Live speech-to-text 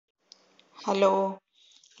Hello,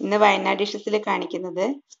 ഇന്ന് വയനാട് ഡിഷസിൽ കാണിക്കുന്നത്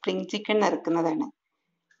spring chicken നറുക്കുന്നതാണ്.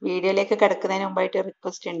 വീഡിയോയിലേക്ക് കിടക്കുന്നതിന് മുമ്പായിട്ട്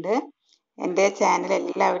റിക്വസ്റ്റ് ഉണ്ട്. എൻ്റെ ചാനൽ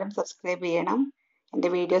എല്ലാവരും സബ്സ്ക്രൈബ് ചെയ്യണം. എൻ്റെ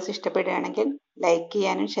വീഡിയോസ് ഇഷ്ടപ്പെടുകയാണെങ്കിൽ ലൈക്ക്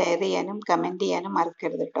ചെയ്യാനും ഷെയർ ചെയ്യാനും കമൻറ്റ് ചെയ്യാനും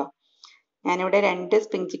മറക്കരുത് കേട്ടോ. ഞാനിവിടെ 2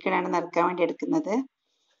 സ്പ്രിംഗ് ചിക്കനാണ് നറുക്കാൻ വേണ്ടി എടുക്കുന്നത്.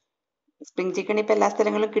 സ്പ്രിംഗ് ചിക്കൻ ഇപ്പോൾ എല്ലാ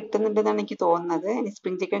സ്ഥലങ്ങളിലും കിട്ടുന്നുണ്ടെന്നാണ് എനിക്ക് തോന്നുന്നത്. ഇനി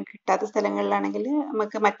സ്പ്രിംഗ് ചിക്കൻ കിട്ടാത്ത സ്ഥലങ്ങളിലാണെങ്കിൽ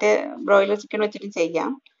നമുക്ക് മറ്റേ ബ്രോയിലർ ചിക്കൻ വെച്ചിട്ടും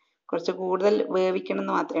ചെയ്യാം. കുറച്ച് കൂടുതൽ വേവിക്കണം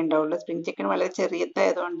എന്ന് മാത്രമേ ഉണ്ടാവുള്ളൂ. സ്പ്രിംഗ് ചിക്കൻ വളരെ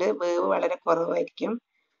ചെറിയതായതുകൊണ്ട് വേവ് വളരെ കുറവായിരിക്കും.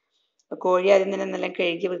 കോഴി ആദ്യം തന്നെ നല്ല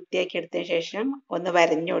കഴുകി വൃത്തിയാക്കി എടുത്തതിന് ശേഷം ഒന്ന്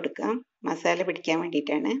വരഞ്ഞു കൊടുക്കാം, മസാല പിടിക്കാൻ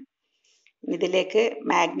വേണ്ടിയിട്ടാണ്. ഇതിലേക്ക്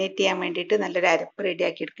മാഗ്നേറ്റ് ചെയ്യാൻ വേണ്ടിയിട്ട് നല്ലൊരു അരപ്പ്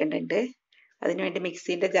റെഡിയാക്കി എടുക്കേണ്ടതുണ്ട്. അതിനുവേണ്ടി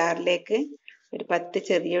മിക്സീൻ്റെ ജാറിലേക്ക് ഒരു 10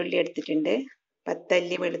 ചെറിയ ഉള്ളി എടുത്തിട്ടുണ്ട്, 10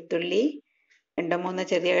 അല്ലി വെളുത്തുള്ളി, 2-3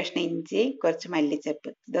 ചെറിയ കഷ്ണം ഇഞ്ചി, കുറച്ച്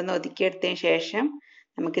മല്ലിച്ചപ്പ്. ഇതൊന്ന് ഒതുക്കിയെടുത്തതിന് ശേഷം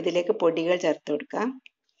നമുക്കിതിലേക്ക് പൊടികൾ ചേർത്ത് കൊടുക്കാം.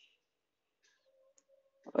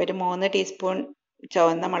 ഒരു 3 ടീസ്പൂൺ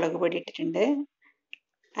ചുവന്ന മുളക് പൊടി ഇട്ടിട്ടുണ്ട്.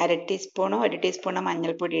 1/2 ടീസ്പൂണോ 1 ടീസ്പൂണോ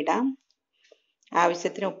മഞ്ഞൾപ്പൊടി ഇടാം.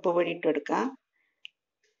 ആവശ്യത്തിന് ഉപ്പ് പൊടി ഇട്ട് കൊടുക്കാം.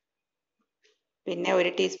 പിന്നെ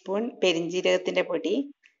 1 ടീസ്പൂൺ പെരിഞ്ജീരകത്തിൻ്റെ പൊടി,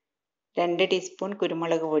 2 ടീസ്പൂൺ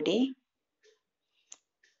കുരുമുളക് പൊടി,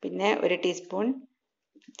 പിന്നെ 1 ടീസ്പൂൺ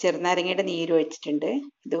ചെറുനാരങ്ങയുടെ നീര് ഒഴിച്ചിട്ടുണ്ട്.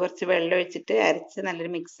 ഇത് കുറച്ച് വെള്ളം ഒഴിച്ചിട്ട് അരച്ച്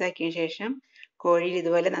നല്ലൊരു മിക്സ് ആക്കിയതിന് ശേഷം കോഴിയിൽ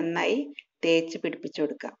ഇതുപോലെ നന്നായി തേച്ച് പിടിപ്പിച്ചു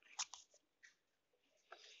കൊടുക്കാം.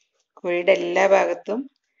 കോഴിയുടെ എല്ലാ ഭാഗത്തും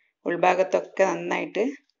ഉൾഭാഗത്തൊക്കെ നന്നായിട്ട്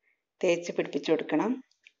തേച്ച് പിടിപ്പിച്ചു കൊടുക്കണം.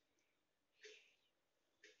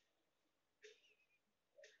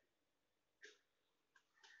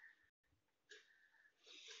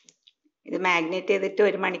 ഇത് മാഗ്നേറ്റ് ചെയ്തിട്ട്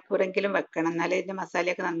 1 മണിക്കൂറെങ്കിലും വെക്കണം, എന്നാലേ ഇതിൻ്റെ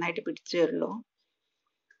മസാലയൊക്കെ നന്നായിട്ട് പിടിച്ചു വരുള്ളൂ.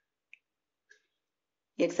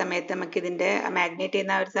 ഈ ഒരു സമയത്ത് നമുക്ക് ഇതിൻ്റെ മാഗ്നേറ്റ്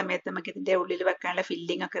ചെയ്യുന്ന ഒരു സമയത്ത് നമുക്ക് ഇതിൻ്റെ ഉള്ളിൽ വെക്കാനുള്ള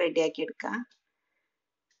ഫില്ലിംഗ് ഒക്കെ റെഡിയാക്കി എടുക്കാം.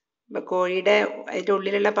 അപ്പോൾ കോഴിയുടെ അതിൻ്റെ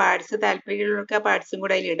ഉള്ളിലുള്ള പാർട്സ് താല്പര്യമുള്ളവർക്ക് ആ പാർട്സും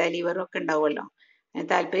കൂടെ അതിലിടാം, ലിവറും ഒക്കെ ഉണ്ടാവുമല്ലോ. അതിന്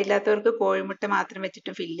താല്പര്യമില്ലാത്തവർക്ക് കോഴിമുട്ട മാത്രം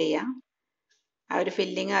വെച്ചിട്ട് ഫില്ല് ചെയ്യാം. ആ ഒരു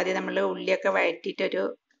ഫില്ലിങ് ആദ്യം നമ്മൾ ഉള്ളിയൊക്കെ വഴറ്റിയിട്ടൊരു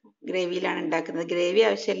ഗ്രേവിയിലാണ് ഉണ്ടാക്കുന്നത്. ഗ്രേവി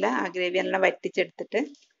ആവശ്യമില്ല, ആ ഗ്രേവി എല്ലാം വറ്റിച്ചെടുത്തിട്ട്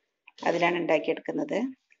അതിലാണ് ഉണ്ടാക്കിയെടുക്കുന്നത്.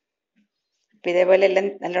 അപ്പം ഇതേപോലെ എല്ലാം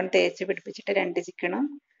നല്ലോണം തേച്ച് പിടിപ്പിച്ചിട്ട് 2 ചിക്കനും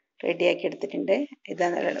റെഡിയാക്കി എടുത്തിട്ടുണ്ട്. ഇത്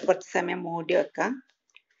കുറച്ച് സമയം മൂടി വെക്കാം.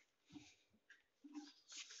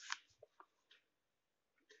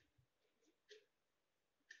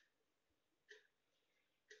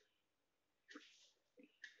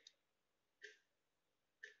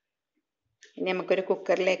 ഇനി നമുക്കൊരു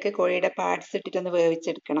കുക്കറിലേക്ക് കോഴിയുടെ പാർട്സ് ഇട്ടിട്ടൊന്ന്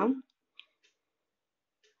വേവിച്ചെടുക്കണം.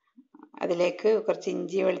 അതിലേക്ക് കുറച്ച്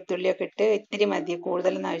ഇഞ്ചി വെളുത്തുള്ളിയൊക്കെ ഇട്ട് ഇത്തിരി മതി,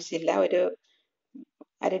 കൂടുതലൊന്നും ആവശ്യമില്ല. ഒരു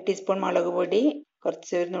 1/2 ടീസ്പൂൺ മുളക് പൊടി,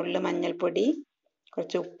 കുറച്ച് ഒരു നുള്ളു മഞ്ഞൾപ്പൊടി,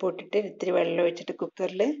 കുറച്ച് ഉപ്പ് ഇട്ടിട്ട് ഇത്തിരി വെള്ളം ഒഴിച്ചിട്ട്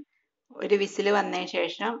കുക്കറിൽ ഒരു വിസിൽ വന്നതിന്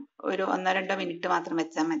ശേഷം ഒരു 1-2 മിനിറ്റ് മാത്രം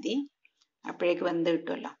വെച്ചാൽ മതി. അപ്പോഴേക്ക് വെന്ത്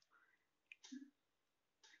കിട്ടുമല്ലോ.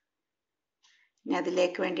 ഇനി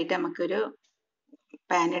അതിലേക്ക് വേണ്ടിയിട്ട് നമുക്കൊരു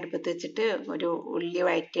പാൻ അടുപ്പത്ത് വെച്ചിട്ട് ഒരു ഉള്ളി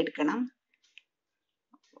വഴറ്റിയെടുക്കണം.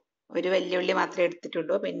 ഒരു വലിയ ഉള്ളി മാത്രമേ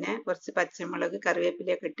എടുത്തിട്ടുള്ളൂ. പിന്നെ കുറച്ച് പച്ചമുളക്,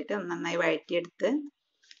 കറിവേപ്പിലയൊക്കെ ഇട്ടിട്ട് നന്നായി വഴറ്റിയെടുത്ത്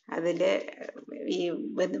അതിൽ ഈ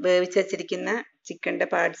വേവിച്ച് വെച്ചിരിക്കുന്ന ചിക്കൻ്റെ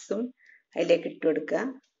പാർട്സും അതിലേക്ക് ഇട്ട് കൊടുക്കുക.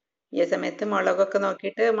 ഈ സമയത്ത് മുളകൊക്കെ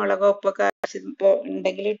നോക്കിയിട്ട് മുളകോ ഉപ്പൊക്കെ ആവശ്യം ഇപ്പോൾ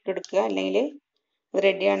ഉണ്ടെങ്കിൽ ഇട്ട് കൊടുക്കുക, അല്ലെങ്കിൽ അത്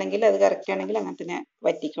റെഡി ആണെങ്കിൽ അത് കറക്റ്റ് ആണെങ്കിൽ അങ്ങനെ തന്നെ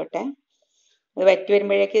വറ്റിക്കോട്ടെ. അത് വറ്റി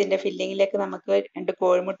വരുമ്പോഴേക്ക് ഇതിൻ്റെ ഫില്ലിങ്ങിലേക്ക് നമുക്ക് 2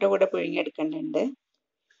 കോഴിമുട്ട കൂടെ പുഴുങ്ങിയെടുക്കേണ്ടതുണ്ട്.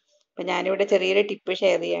 അപ്പം ഞാനിവിടെ ചെറിയൊരു ടിപ്പ്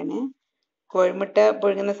ഷെയർ ചെയ്യാണ്. കോഴിമുട്ട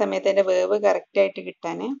പുഴുങ്ങുന്ന സമയത്ത് അതിൻ്റെ വേവ് കറക്റ്റായിട്ട്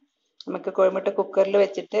കിട്ടാൻ നമുക്ക് കോഴിമുട്ട കുക്കറിൽ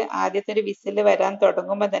വെച്ചിട്ട് ആദ്യത്തെ ഒരു വിസിൽ വരാൻ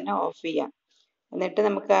തുടങ്ങുമ്പോൾ തന്നെ ഓഫ് ചെയ്യാം. എന്നിട്ട്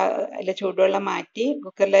നമുക്ക് അതിൽ ചൂടുവെള്ളം മാറ്റി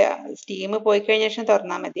കുക്കറിൽ സ്റ്റീം പോയി കഴിഞ്ഞ ശേഷം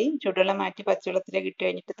തുറന്നാൽ മതി. ചൂടുവെള്ളം മാറ്റി പച്ചവെള്ളത്തിലേക്ക് ഇട്ട്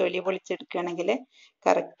കഴിഞ്ഞിട്ട് തൊലി പൊളിച്ചെടുക്കുകയാണെങ്കിൽ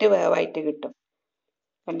കറക്റ്റ് വേവായിട്ട് കിട്ടും.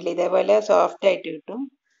 കണ്ടില്ല, ഇതേപോലെ സോഫ്റ്റ് ആയിട്ട് കിട്ടും.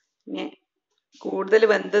 പിന്നെ കൂടുതൽ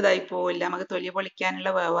വെന്തതായി പോവില്ല, നമുക്ക് തൊലി പൊളിക്കാനുള്ള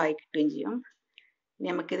വേവായി കിട്ടുകയും ചെയ്യും. ഇനി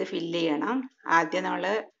നമുക്കിത് ഫില്ല് ചെയ്യണം. ആദ്യം നമ്മൾ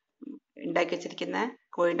ഉണ്ടാക്കി വെച്ചിരിക്കുന്ന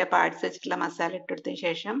കോഴിൻ്റെ പാർട്സ് വെച്ചിട്ടുള്ള മസാല ഇട്ടെടുത്തതിന്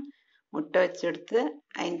ശേഷം മുട്ട വെച്ചെടുത്ത്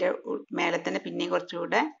അതിൻ്റെ മേലെ തന്നെ പിന്നെയും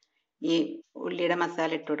കുറച്ചുകൂടെ ഈ ഉള്ളിയുടെ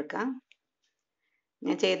മസാല ഇട്ട് കൊടുക്കാം.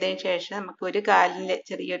 ഞാൻ ചെയ്തതിന് ശേഷം നമുക്ക് ഒരു കാലിൽ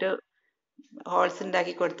ചെറിയൊരു ഹോൾസ്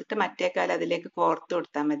ഉണ്ടാക്കി കൊടുത്തിട്ട് മറ്റേ കാല് അതിലേക്ക് കോർത്ത്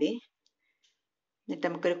കൊടുത്താൽ മതി. എന്നിട്ട്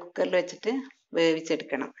നമുക്കൊരു കുക്കറിൽ വെച്ചിട്ട്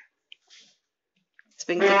വേവിച്ചെടുക്കണം.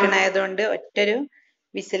 സ്പ്രിംഗ് ചിക്കൻ ആയതുകൊണ്ട് ഒറ്റൊരു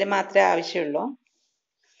വിസിൽ മാത്രമേ ആവശ്യമുള്ളൂ.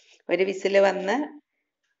 ഒരു വിസിൽ വന്ന്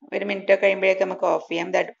 1 മിനിറ്റ് കഴിയുമ്പോഴേക്ക് നമുക്ക് ഓഫ് ചെയ്യാം.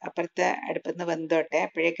 അപ്പുറത്തെ അടുപ്പിൽ നിന്ന് വെന്തോട്ടെ.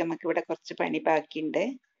 അപ്പോഴേക്ക് നമുക്ക് ഇവിടെ കുറച്ച് പണി ബാക്കിയുണ്ട്.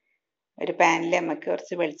 ഒരു പാനിൽ നമുക്ക്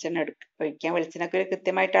കുറച്ച് വെളിച്ചെണ്ണ ഒഴിക്കാം. വെളിച്ചെണ്ണയ്ക്ക് ഒരു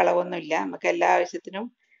കൃത്യമായിട്ട് അളവൊന്നുമില്ല, നമുക്ക് എല്ലാ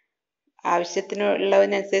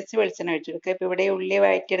ആവശ്യത്തിനുള്ളതിനനുസരിച്ച് വെളിച്ചെണ്ണ ഒഴിച്ചു കൊടുക്കുക. ഇപ്പോൾ ഇവിടെ ഉള്ളി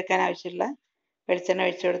വഴറ്റിയെടുക്കാൻ ആവശ്യമുള്ള വെളിച്ചെണ്ണ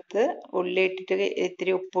ഒഴിച്ചു കൊടുത്ത് ഉള്ളി ഇട്ടിട്ട്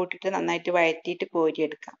ഇത്തിരി ഉപ്പ് ഇട്ടിട്ട് നന്നായിട്ട് വഴറ്റിയിട്ട്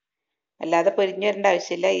കോരിയെടുക്കാം. അല്ലാതെ പൊരിഞ്ഞു വരേണ്ട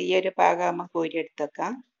ആവശ്യമില്ല. ഈ ഒരു പാകമാകുമ്പോൾ കോരി എടുത്ത്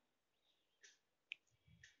വെക്കാം.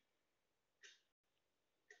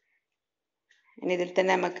 ഇനി ഇതിൽ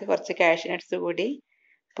തന്നെ നമുക്ക് കുറച്ച് കാഷ്യൂ നട്ട്സ് കൂടി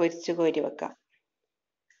പൊരിച്ച് കോരി വെക്കാം.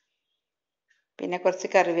 പിന്നെ കുറച്ച്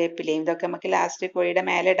കറിവേപ്പിലയും. ഇതൊക്കെ നമുക്ക് ലാസ്റ്റ് കോഴിയുടെ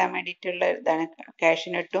മേലെ ഇടാൻ വേണ്ടിയിട്ടുള്ള ഇതാണ്.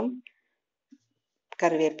 കാഷ്യൂ നട്ടും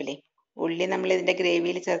കറിവേപ്പിലയും. ഉള്ളി നമ്മൾ ഇതിൻ്റെ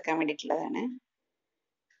ഗ്രേവിയിൽ ചേർക്കാൻ വേണ്ടിയിട്ടുള്ളതാണ്.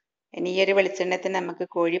 ഇനി ഈ ഒരു വെളിച്ചെണ്ണയിൽ തന്നെ നമുക്ക്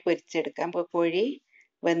കോഴി പൊരിച്ചെടുക്കാം. അപ്പോൾ കോഴി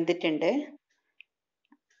വെന്തിട്ടുണ്ട്.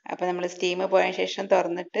 അപ്പോൾ നമ്മൾ സ്റ്റീം പോയതിന് ശേഷം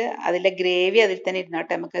തുറന്നിട്ട് അതിലെ ഗ്രേവി അതിൽ തന്നെ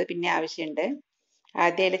ഇരുന്നോട്ടെ, നമുക്കത് പിന്നെ ആവശ്യമുണ്ട്.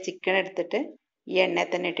 ആദ്യം അതിൽ ചിക്കൻ എടുത്തിട്ട് ഈ എണ്ണയിൽ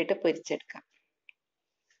തന്നെ ഇട്ടിട്ട് പൊരിച്ചെടുക്കാം.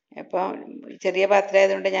 അപ്പോൾ ചെറിയ പാത്രം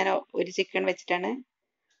ആയതുകൊണ്ട് ഞാൻ ഒരു ചിക്കൻ വെച്ചിട്ടാണ്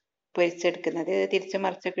പൊരിച്ചെടുക്കുന്നത്. തിരിച്ച്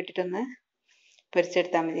മറിച്ചൊക്കെ ഇട്ടിട്ടൊന്ന്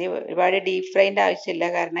പൊരിച്ചെടുത്താൽ മതി. ഒരുപാട് ഡീപ്പ് ഫ്രൈൻ്റെ ആവശ്യമില്ല,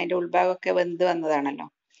 കാരണം അതിൻ്റെ ഉൾഭാഗമൊക്കെ വെന്ത് വന്നതാണല്ലോ.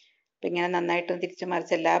 അപ്പം ഇങ്ങനെ നന്നായിട്ടൊന്ന് തിരിച്ച്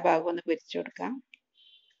മറിച്ച് എല്ലാ ഭാഗവും ഒന്ന് പൊരിച്ചു കൊടുക്കാം.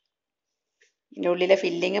 ഇതിൻ്റെ ഉള്ളിലെ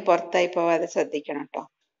ഫില്ലിങ് പുറത്തായി പോവാതെ ശ്രദ്ധിക്കണം കേട്ടോ.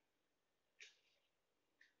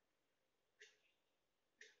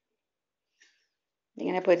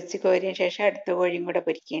 ഇങ്ങനെ പൊരിച്ച് കോരിയതിന് ശേഷം അടുത്ത കോഴിയും കൂടെ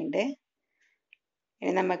പൊരിക്കുന്നുണ്ട്.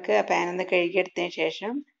 ഇനി നമുക്ക് ആ പാനൊന്ന് കഴുകിയെടുത്തതിന്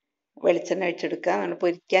ശേഷം വെളിച്ചെണ്ണ ഒഴിച്ചെടുക്കാം. നമ്മൾ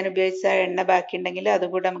പൊരിക്കാൻ ഉപയോഗിച്ച എണ്ണ ബാക്കിയുണ്ടെങ്കിൽ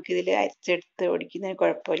അതുകൂടെ നമുക്കിതിൽ അരിച്ചെടുത്ത് ഒടിക്കുന്നതിന്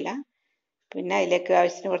കുഴപ്പമില്ല. പിന്നെ അതിലേക്ക്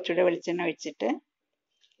ആവശ്യത്തിന് കുറച്ചുകൂടെ വെളിച്ചെണ്ണ ഒഴിച്ചിട്ട്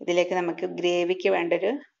ഇതിലേക്ക് നമുക്ക് ഗ്രേവിക്ക്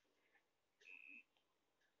വേണ്ടൊരു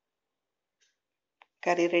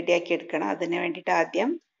കറി റെഡിയാക്കി എടുക്കണം. അതിന് വേണ്ടിയിട്ട് ആദ്യം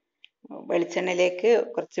വെളിച്ചെണ്ണയിലേക്ക്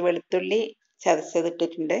കുറച്ച് വെളുത്തുള്ളി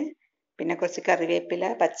ചതച്ചതിട്ടിട്ടുണ്ട്. പിന്നെ കുറച്ച് കറിവേപ്പില,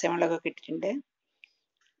 പച്ചമുളകൊക്കെ ഇട്ടിട്ടുണ്ട്.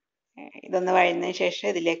 ഇതൊന്ന് വഴന്നതിന് ശേഷം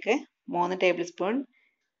ഇതിലേക്ക് 3 ടേബിൾ സ്പൂൺ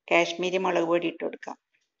കാശ്മീരി മുളക് പൊടി ഇട്ട് കൊടുക്കാം.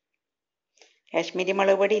 കാശ്മീരി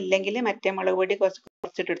മുളക് പൊടി ഇല്ലെങ്കിൽ മറ്റേ മുളക് പൊടി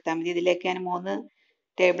കുറച്ചിട്ട് എടുത്താൽ മതി. ഇതിലേക്ക് ഞാൻ 3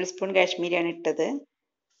 ടേബിൾ സ്പൂൺ കാശ്മീരിയാണ് ഇട്ടത്.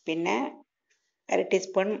 പിന്നെ 1/2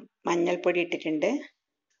 ടീസ്പൂൺ മഞ്ഞൾപ്പൊടി ഇട്ടിട്ടുണ്ട്.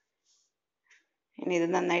 ഇനി ഇത്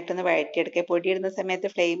നന്നായിട്ടൊന്ന് വഴറ്റിയെടുക്കുക. പൊടി ഇടുന്ന സമയത്ത്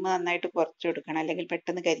ഫ്ലെയിം നന്നായിട്ട് കുറച്ച് കൊടുക്കണം, അല്ലെങ്കിൽ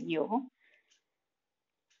പെട്ടെന്ന് കരിഞ്ഞു പോകും.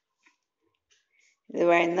 ഇത്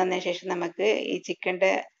വഴന്നതിന് ശേഷം നമുക്ക് ഈ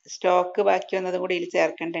ചിക്കൻ്റെ സ്റ്റോക്ക് ബാക്കി വന്നതും കൂടി ഇതിൽ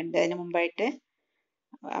ചേർക്കേണ്ടതുണ്ട്. അതിന് മുമ്പായിട്ട്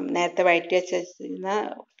നേരത്തെ വഴറ്റി വെച്ചിരുന്ന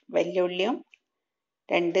വലിയ ഉള്ളിയും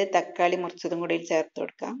 2 തക്കാളി മുറിച്ചതും കൂടി ഇതിൽ ചേർത്ത്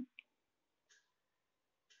കൊടുക്കാം.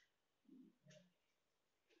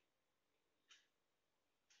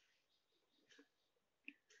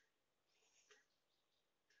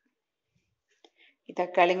 ഈ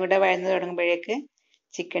തക്കാളിയും കൂടെ വഴന്ന് തുടങ്ങുമ്പോഴേക്ക്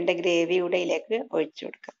ചിക്കൻ്റെ ഗ്രേവി കൂടെ ഇതിലേക്ക് ഒഴിച്ചു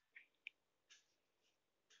കൊടുക്കാം.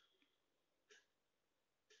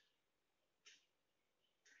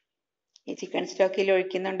 ഈ ചിക്കൻ സ്റ്റോക്കിൽ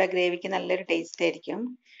ഒഴിക്കുന്നുണ്ട് ഗ്രേവിക്ക് നല്ലൊരു ടേസ്റ്റ് ആയിരിക്കും.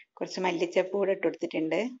 കുറച്ച് മല്ലിച്ചപ്പ് കൂടെ ഇട്ട്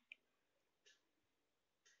കൊടുത്തിട്ടുണ്ട്.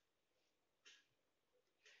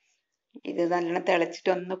 ഇത് നല്ലോണം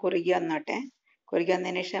തിളച്ചിട്ട് ഒന്ന് കുറുകി വന്നോട്ടെ. കുറുകി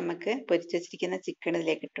വന്നതിന് ശേഷം നമുക്ക് പൊരിച്ച് വെച്ചിരിക്കുന്ന ചിക്കൻ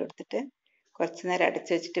ഇതിലേക്ക് ഇട്ട് കൊടുത്തിട്ട് കുറച്ച് നേരം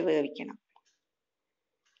അടച്ചു വെച്ചിട്ട് വേവിക്കണം.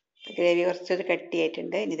 ഗ്രേവി കുറച്ചൊരു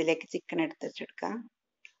കട്ടിയായിട്ടുണ്ട്. ഇനി ഇതിലേക്ക് ചിക്കൻ എടുത്ത് വെച്ചെടുക്കാം.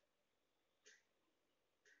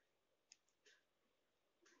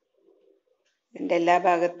 ഇതിൻ്റെ എല്ലാ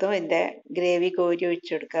ഭാഗത്തും ഇതിൻ്റെ ഗ്രേവി കോരി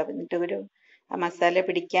ഒഴിച്ചു കൊടുക്കുക. എന്നിട്ട് ആ മസാല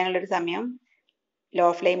പിടിക്കാനുള്ളൊരു സമയം ലോ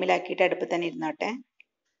ഫ്ലെയിമിലാക്കിയിട്ട് അടുപ്പ് തന്നെ ഇരുന്നോട്ടെ.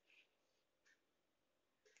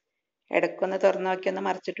 ഇടയ്ക്കൊന്ന് തുറന്നു നോക്കി ഒന്ന്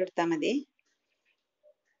മറിച്ചിട്ട് കൊടുത്താൽ മതി.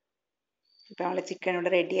 ഇപ്പം നമ്മളെ ചിക്കൻ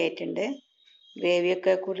ഇവിടെ റെഡി ആയിട്ടുണ്ട്.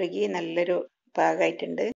 ഗ്രേവിയൊക്കെ കുറുകി നല്ലൊരു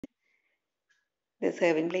പാകമായിട്ടുണ്ട്. ഇത്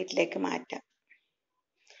സെർവിങ് പ്ലേറ്റിലേക്ക് മാറ്റാം.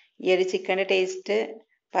 ഈ ഒരു ചിക്കൻ്റെ ടേസ്റ്റ്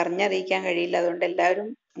പറഞ്ഞറിയിക്കാൻ കഴിയില്ല. അതുകൊണ്ട് എല്ലാവരും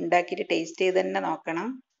ഉണ്ടാക്കിയിട്ട് ടേസ്റ്റ് ചെയ്ത് തന്നെ നോക്കണം.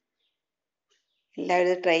 എല്ലാവരും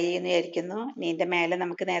ഇത് ട്രൈ ചെയ്യുമെന്ന് വിചാരിക്കുന്നു. ഇനി ഇതിൻ്റെ മേലെ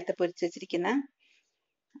നമുക്ക് നേരത്തെ പൊരിച്ച് വെച്ചിരിക്കുന്ന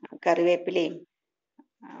കറിവേപ്പിലയും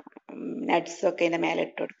നട്ട്സും ഒക്കെ ഇതിൻ്റെ മേലെ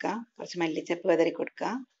ഇട്ട് കൊടുക്കാം. കുറച്ച് മല്ലിച്ചപ്പ് വിതറി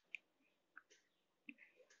കൊടുക്കാം.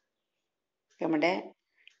 നമ്മുടെ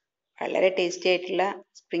വളരെ ടേസ്റ്റി ആയിട്ടുള്ള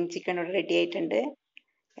സ്പ്രിംഗ് ചിക്കൻ ഇവിടെ റെഡി ആയിട്ടുണ്ട്.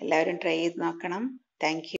 എല്ലാവരും ട്രൈ ചെയ്ത് നോക്കണം. Thank you.